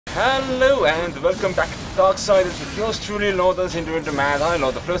Hello and welcome back to Darksiders with yours truly, Lord and Indoril the Mad. I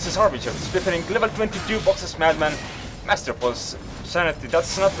Lord the Flows Arbiter, Spiffering, level 22 boxes Madman, Master Pulse, Sanity.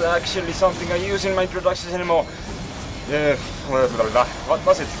 That's not actually something I use in my introductions anymore. What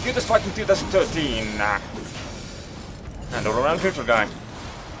was it? Cutest Fight in 2013. And all around neutral guy.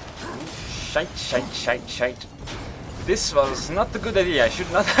 Shite. This was not a good idea. I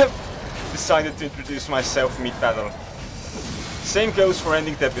should not have decided to introduce myself mid-battle. Same goes for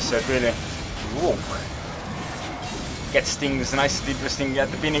ending the episode, really. Whoa. Gets things nice and interesting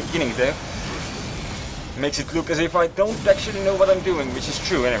at the beginning though. Makes it look as if I don't actually know what I'm doing, which is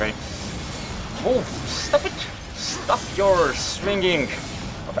true anyway. Whoa, stop it! Stop your swinging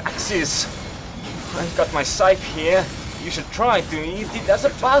of axes. I've got my scythe here. You should try to eat it as a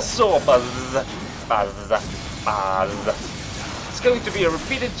puzzle. Buzz. It's going to be a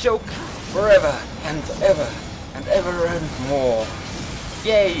repeated joke forever and ever. And ever and more.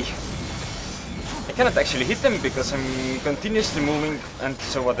 Yay! I cannot actually hit them because I'm continuously moving, and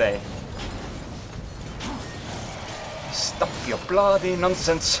so are they. Stop your bloody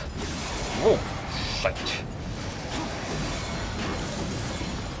nonsense! Whoa! Shite!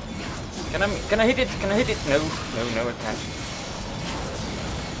 Can I hit it? Can I hit it? No, I can't.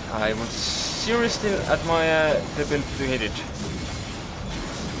 I would seriously admire the ability to hit it.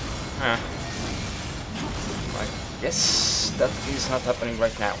 Yes, that is not happening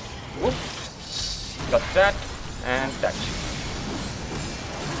right now. Whoops. Got that and that.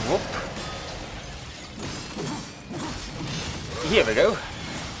 Whoop. Here we go.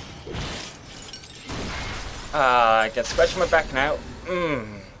 I can scratch my back now.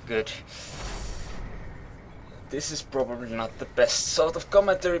 Good. This is probably not the best sort of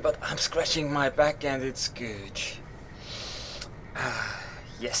commentary, but I'm scratching my back and it's good.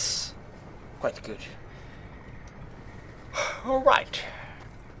 Yes. Quite good. Alright.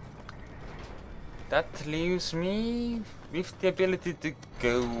 That leaves me with the ability to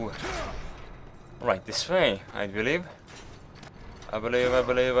go right this way, I believe. I believe.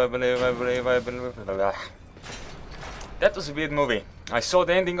 That was a weird movie. I saw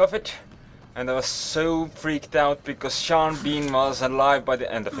the ending of it and I was so freaked out because Sean Bean was alive by the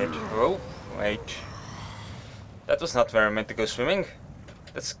end of it. Oh, wait. That was not where I meant to go swimming.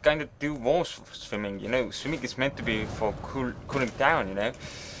 That's kind of too warm for swimming, you know. Swimming is meant to be for cooling down, you know.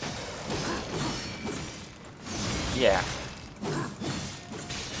 Yeah.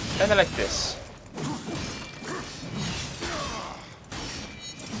 Kinda like this.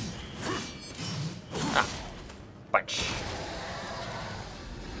 Punch.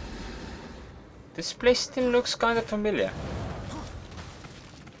 This place still looks kinda familiar.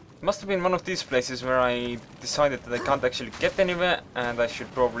 Must have been one of these places where I decided that I can't actually get anywhere and I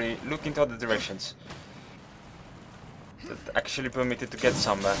should probably look into other directions that actually permitted to get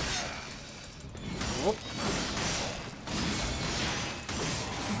somewhere. Whoop.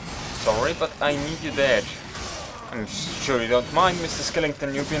 Sorry, but I need you dead. I'm sure you don't mind, Mr.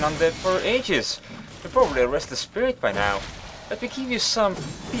 Skellington, you've been undead for ages. You'll probably rest the spirit by now. Let me give you some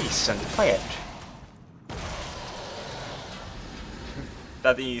peace and quiet.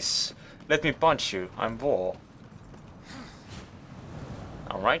 That is, let me punch you, I'm War.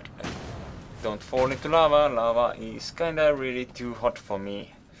 Alright. Don't fall into lava, lava is kinda really too hot for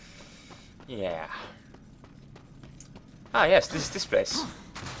me. Yeah. Ah yes, this is this place.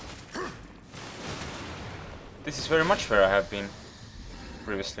 This is very much where I have been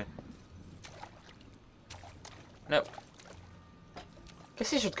previously. No.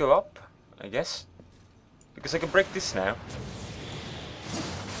 Guess I should go up, I guess. Because I can break this now.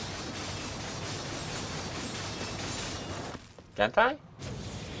 Can't I?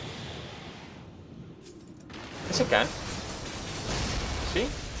 Yes I can. See?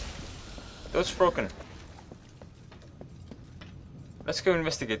 That's broken. Let's go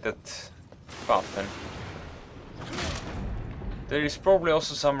investigate that path then. There is probably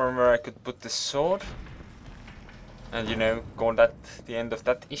also somewhere where I could put this sword. And you know, call that the end of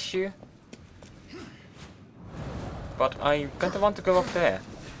that issue. But I kinda want to go up there.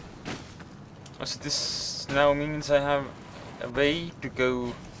 So this now means I have a way to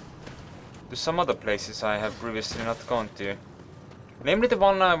go to some other places I have previously not gone to. Namely the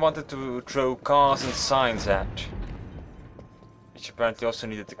one I wanted to throw cars and signs at. Which apparently also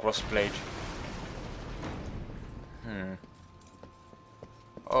needed the crossblade.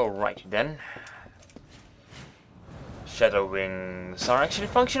 Alright then. Shadow wings are actually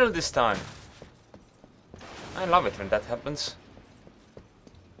functional this time. I love it when that happens.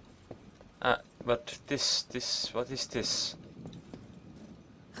 But what is this?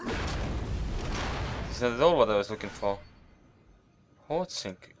 This is not at all what I was looking for.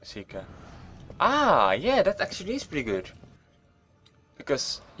 Seeker. Ah, yeah, that actually is pretty good.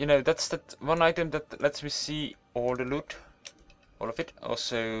 Because, you know, that's that one item that lets me see all the loot. All of it.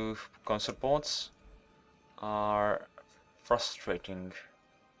 Also, console ports are frustrating.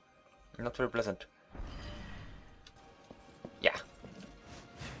 Not very pleasant. Yeah.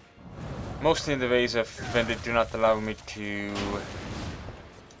 Mostly in the ways of when they do not allow me to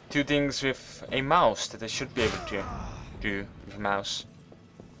do things with a mouse that I should be able to do with a mouse.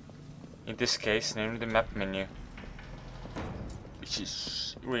 In this case, namely the map menu. Which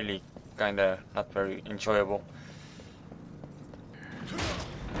is really kinda not very enjoyable.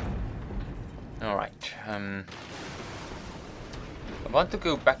 Alright, I want to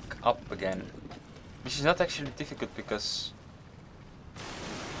go back up again. Which is not actually difficult because...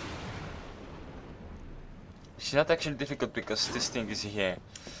 this thing is here.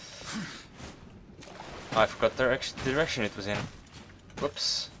 I forgot the direction it was in.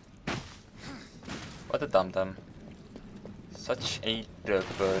 Whoops. What a dum-dum. Such a dirt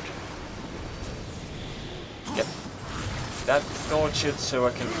bird. Yep. That tortured so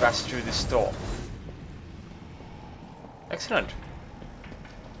I can pass through this door. Excellent.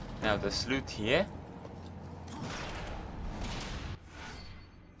 Now there's loot here.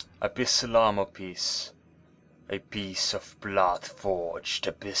 Abyssal armor piece. A piece of blood forged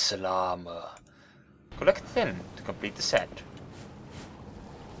abyssal armor. Collect 10 to complete the set.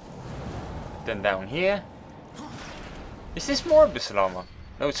 Then down here. Is this more abyssal armor?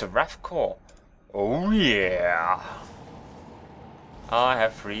 No, it's a Wrath core. Oh yeah! I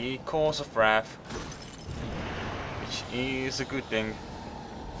have 3 cores of Wrath. Which is a good thing.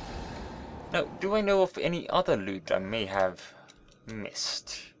 Now, do I know of any other loot I may have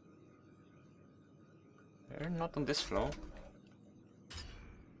missed? Not on this floor.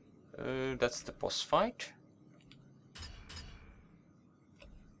 That's the boss fight.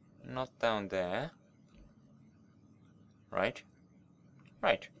 Not down there. Right.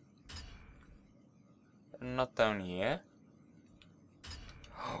 Right. Not down here.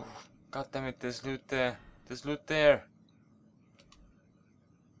 Oh, god damn it, there's loot there. There's loot there.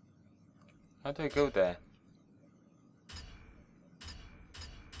 How do I go there?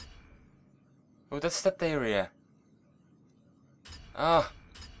 Oh, that's that area. Ah.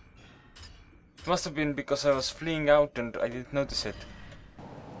 It must have been because I was fleeing out and I didn't notice it.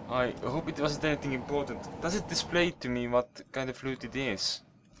 I hope it wasn't anything important. Does it display to me what kind of loot it is?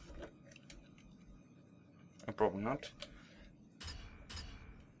 Probably not.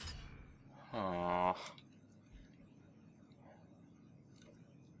 Ah.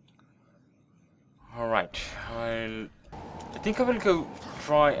 Alright, I think I will go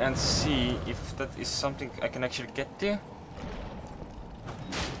try and see if that is something I can actually get to.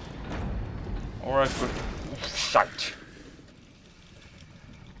 Or I could... Shite!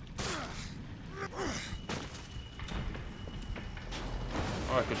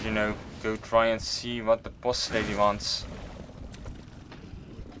 Or I could, you know, go try and see what the boss lady wants.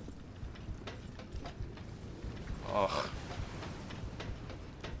 Ugh.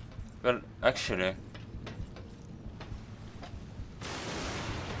 Well, actually...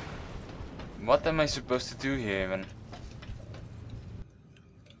 What am I supposed to do here even?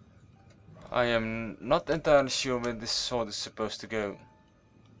 I am not entirely sure where this sword is supposed to go.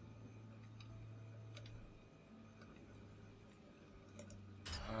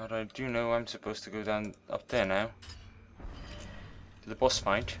 But I do know I'm supposed to go down up there now. To the boss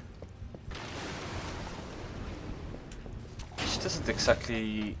fight. Which doesn't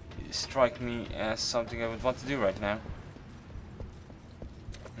exactly strike me as something I would want to do right now.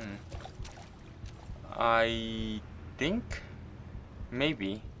 I think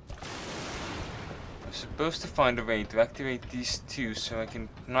maybe I'm supposed to find a way to activate these two so I can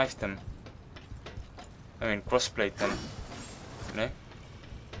knife them. I mean crossplate them. You know?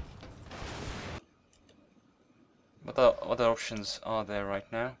 What other options are there right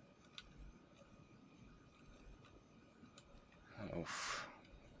now? Oof.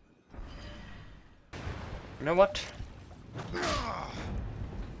 You know what?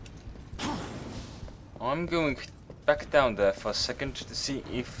 I'm going back down there for a second to see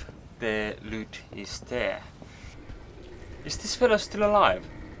if the loot is there. Is this fellow still alive?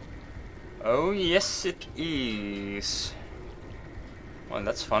 Oh yes it is. Well,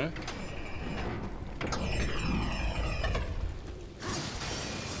 that's fun.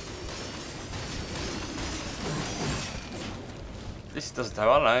 This doesn't have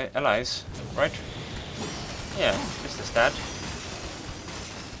allies, right? Yeah, this does that.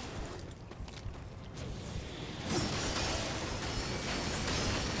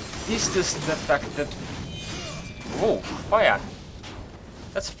 This is the fact that... Whoa, fire!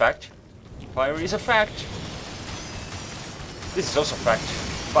 That's a fact. Fire is a fact. This is also a fact.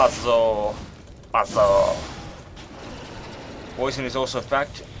 Puzzle. Puzzle. Poison is also a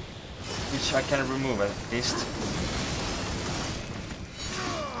fact, which I can remove at least.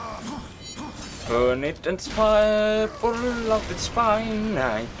 Burn it and pull out its spine.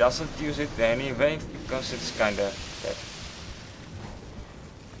 It doesn't use it anyway because it's kinda dead.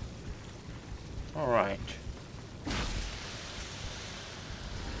 Alright.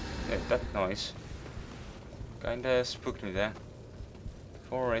 Yeah, that noise kinda spooked me there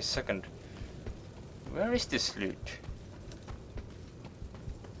for a second. Where is this loot?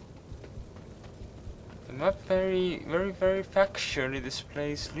 The map very factually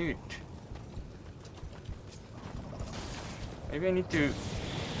displays loot. Maybe I need to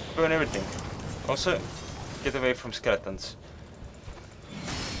burn everything. Also, get away from skeletons.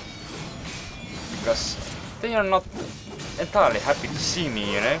 Because they are not entirely happy to see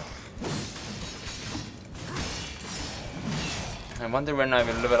me, you know? I wonder when I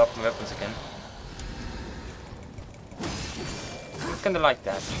will level up the weapons again. I kinda like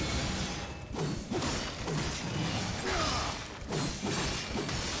that.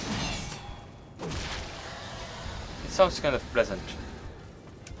 It sounds kind of pleasant.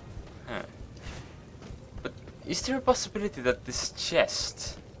 Huh. But is there a possibility that this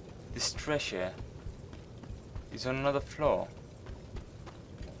chest, this treasure, is on another floor?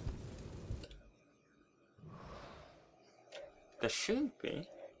 There should be.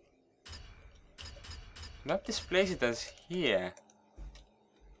 Map displays it as here.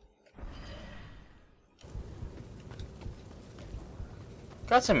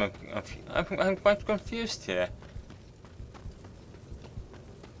 God, I'm quite confused here.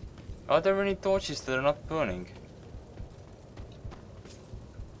 Are there any torches that are not burning?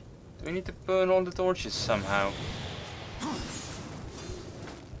 Do we need to burn all the torches somehow?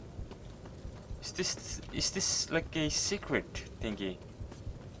 Is this like a secret thingy?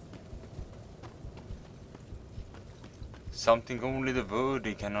 Something only the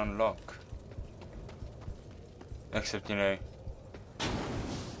worthy can unlock. Except, you know,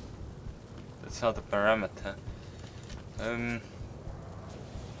 that's not a parameter.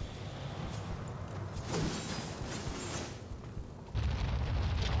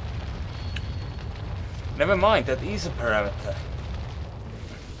 Never mind, that is a parameter.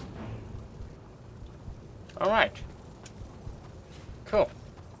 Alright. Cool.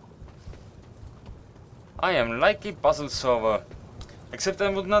 I am like a puzzle solver. Except I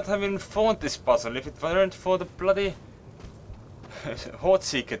would not have even found this puzzle if it weren't for the bloody Horde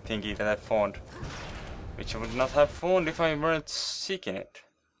Seeker thingy that I found. Which I would not have found if I weren't seeking it.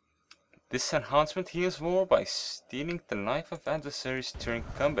 This enhancement heals war by stealing the life of adversaries during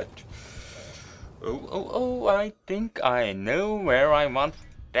combat. Oh, I think I know where I want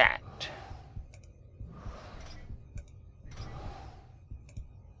that.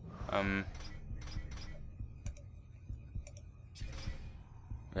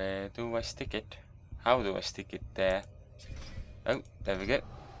 Where do I stick it? How do I stick it there? Oh, there we go.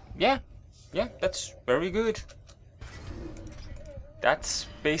 Yeah, that's very good. That's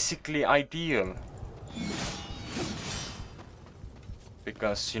basically ideal.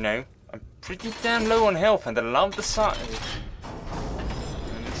 Because, you know, I'm pretty damn low on health and I love the size.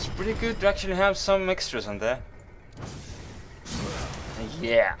 And it's pretty good to actually have some extras on there.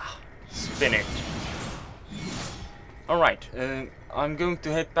 Yeah, spin it. Alright, I'm going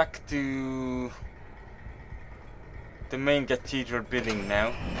to head back to the main cathedral building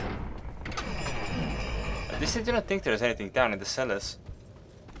now. At least I do not think there's anything down in the cellars.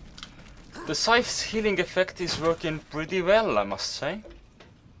 The scythe's healing effect is working pretty well, I must say.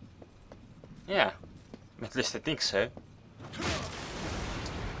 Yeah, at least I think so.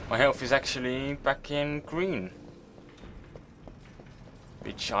 My health is actually back in green.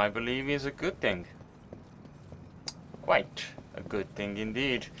 Which I believe is a good thing. Quite a good thing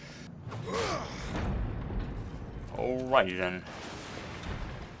indeed. Alright then.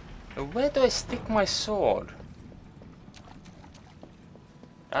 Where do I stick my sword?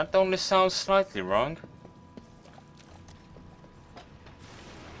 That only sounds slightly wrong.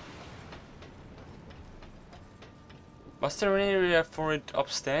 Was there an area for it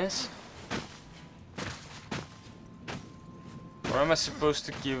upstairs? Or am I supposed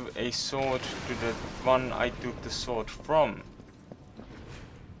to give a sword to the one I took the sword from?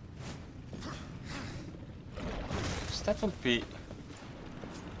 So that would be...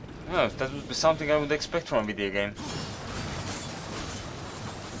 Oh, that would be something I would expect from a video game.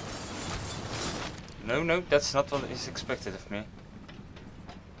 No, that's not what is expected of me.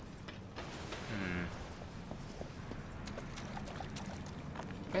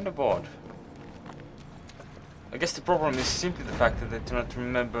 kind of odd. I guess the problem is simply the fact that I do not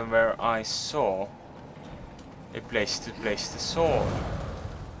remember where I saw a place to place the sword.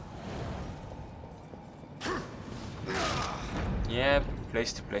 Yeah,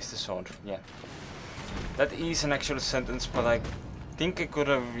 place to place the sword, yeah. That is an actual sentence, but I think I could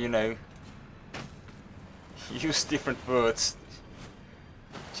have, you know, used different words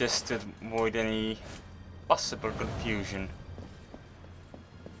just to avoid any possible confusion.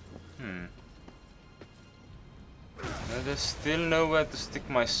 There's still nowhere to stick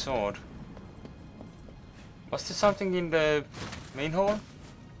my sword. Was there something in the main hall?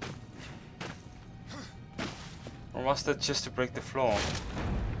 Or was that just to break the floor?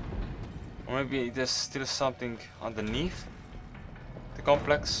 Or maybe there's still something underneath the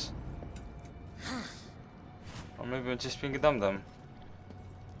complex? Or maybe I'm just being a dum-dum.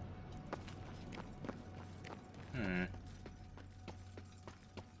 I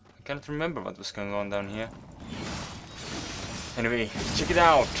can't remember what was going on down here. Anyway, check it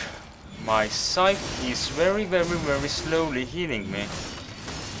out. My scythe is very slowly healing me.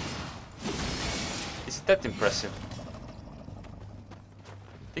 Is that impressive?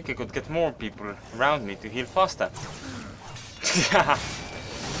 I think I could get more people around me to heal faster.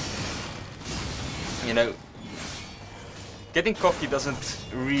 You know, getting cocky doesn't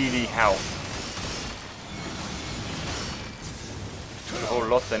really help. A whole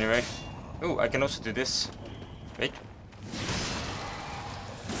lot anyway. Oh, I can also do this. Wait.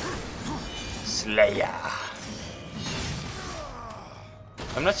 Slayer.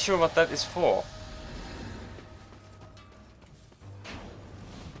 I'm not sure what that is for.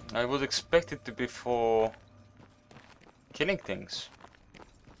 I would expect it to be for killing things.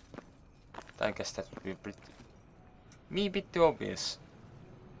 I guess that would be a bit too obvious.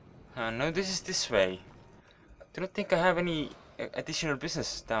 No, this is this way. I do not think I have any additional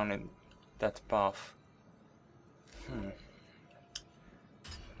business down in that path.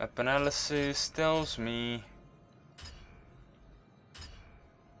 Map analysis tells me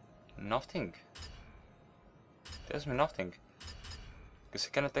nothing. Tells me nothing. Because I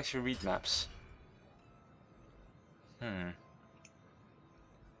cannot actually read maps.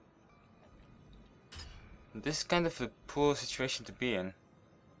 This is kind of a poor situation to be in.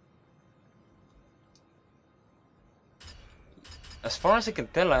 As far as I can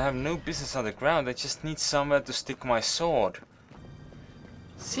tell, I have no business underground. I just need somewhere to stick my sword.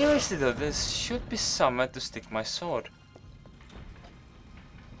 Seriously though, there should be somewhere to stick my sword.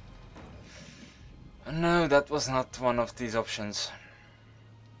 No, that was not one of these options.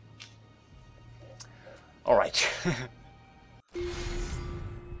 Alright.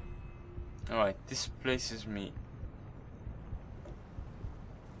 Alright, this places me.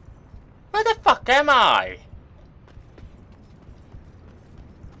 Where the fuck am I?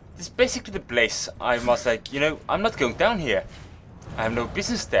 This is basically the place I must, like, you know, I'm not going down here. I have no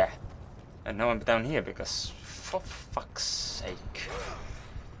business there. And now I'm down here because, for fuck's sake.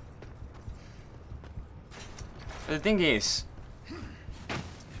 But the thing is,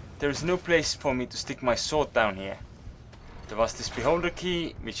 there is no place for me to stick my sword down here. There was this beholder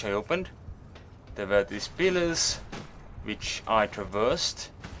key, which I opened. There were these pillars, which I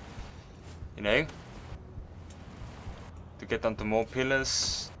traversed. You know, to get onto more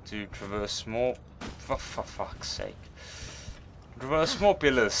pillars, to traverse more. For fuck's sake. Traverse more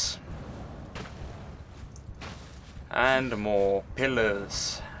pillars. And more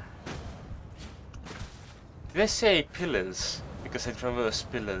pillars. Did I say pillars? Because I traverse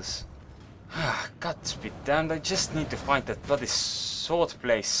pillars. God be damned, I just need to find that bloody sword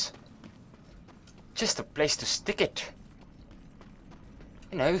place. Just a place to stick it.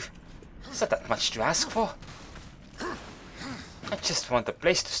 You know, is not that much to ask for. I just want a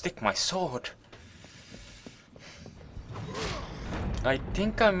place to stick my sword. I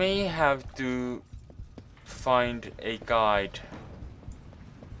think I may have to find a guide.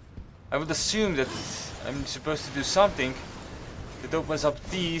 I would assume that I'm supposed to do something that opens up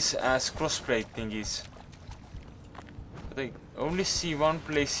these as crossplate thingies. But I only see one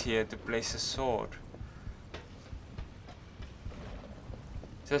place here to place a sword.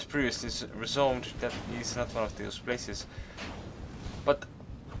 It says previously resolved that is not one of those places. But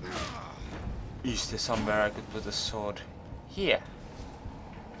is there somewhere I could put a sword? Here.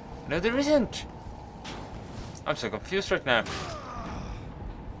 No, there isn't. I'm so confused right now.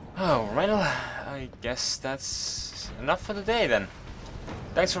 Oh, well, I guess that's enough for today then.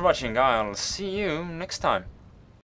 Thanks for watching, I'll see you next time.